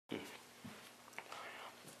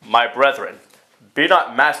My brethren, be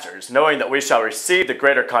not masters, knowing that we shall receive the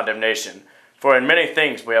greater condemnation. For in many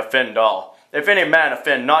things we offend all. If any man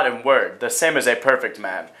offend not in word, the same is a perfect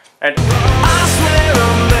man. And I swear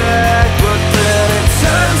I'm back, but then it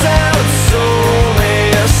turns out it's only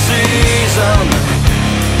a season.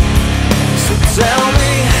 So tell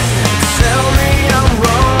me I'm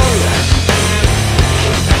wrong.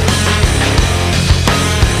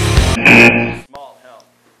 small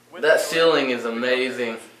helm. That ceiling is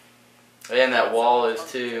amazing. And that wall is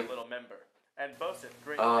too.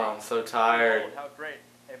 Oh, I'm so tired.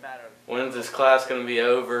 When's this class going to be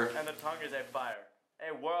over? And the tongue is a fire,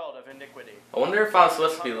 a world of iniquity. I wonder if I'm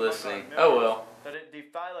supposed to be listening. Oh well. That it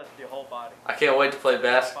defileth the whole body. I can't wait to play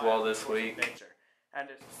basketball this week. And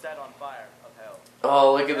it's set on fire of hell.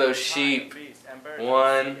 Oh, look at those sheep.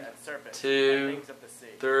 1, 2,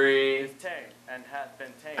 3.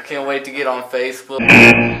 I can't wait to get on Facebook.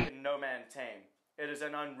 No man tame. It is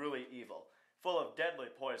an unruly evil, full of deadly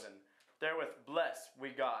poison. Therewith bless we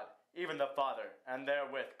God, even the Father, and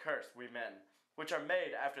therewith curse we men, which are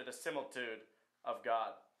made after the similitude of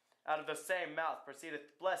God. Out of the same mouth proceedeth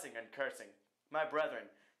blessing and cursing. My brethren,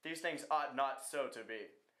 these things ought not so to be.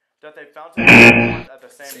 Doth a fountain at the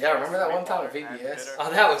same Yeah, remember that one time at VBS?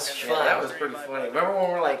 Oh, that was fun. Yeah, that was pretty funny. Remember when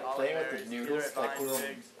we were like playing with the noodles, like we were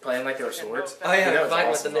playing like they were swords? Oh yeah, that was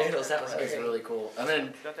fighting awesome. with the noodles. That was That was great. really cool. And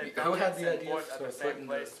then who had the idea for putting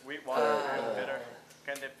the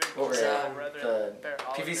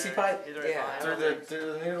PVC pipe through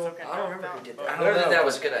the noodle? I don't remember who did that. I don't Whoever know, did that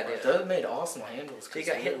was a good idea. Those made awesome handles. He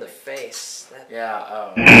got hit in the face.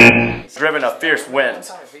 Yeah. driven of fierce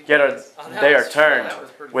winds, yet they are turned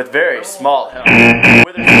with very small helm.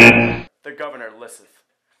 Whither the governor listeth.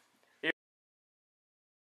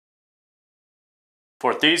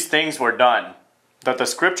 For these things were done, that the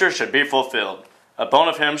scripture should be fulfilled. A bone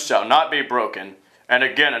of him shall not be broken. And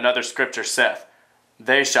again another scripture saith,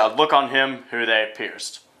 they shall look on him who they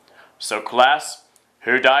pierced. So class,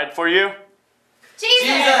 who died for you?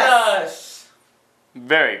 Jesus!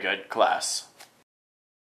 Very good, class.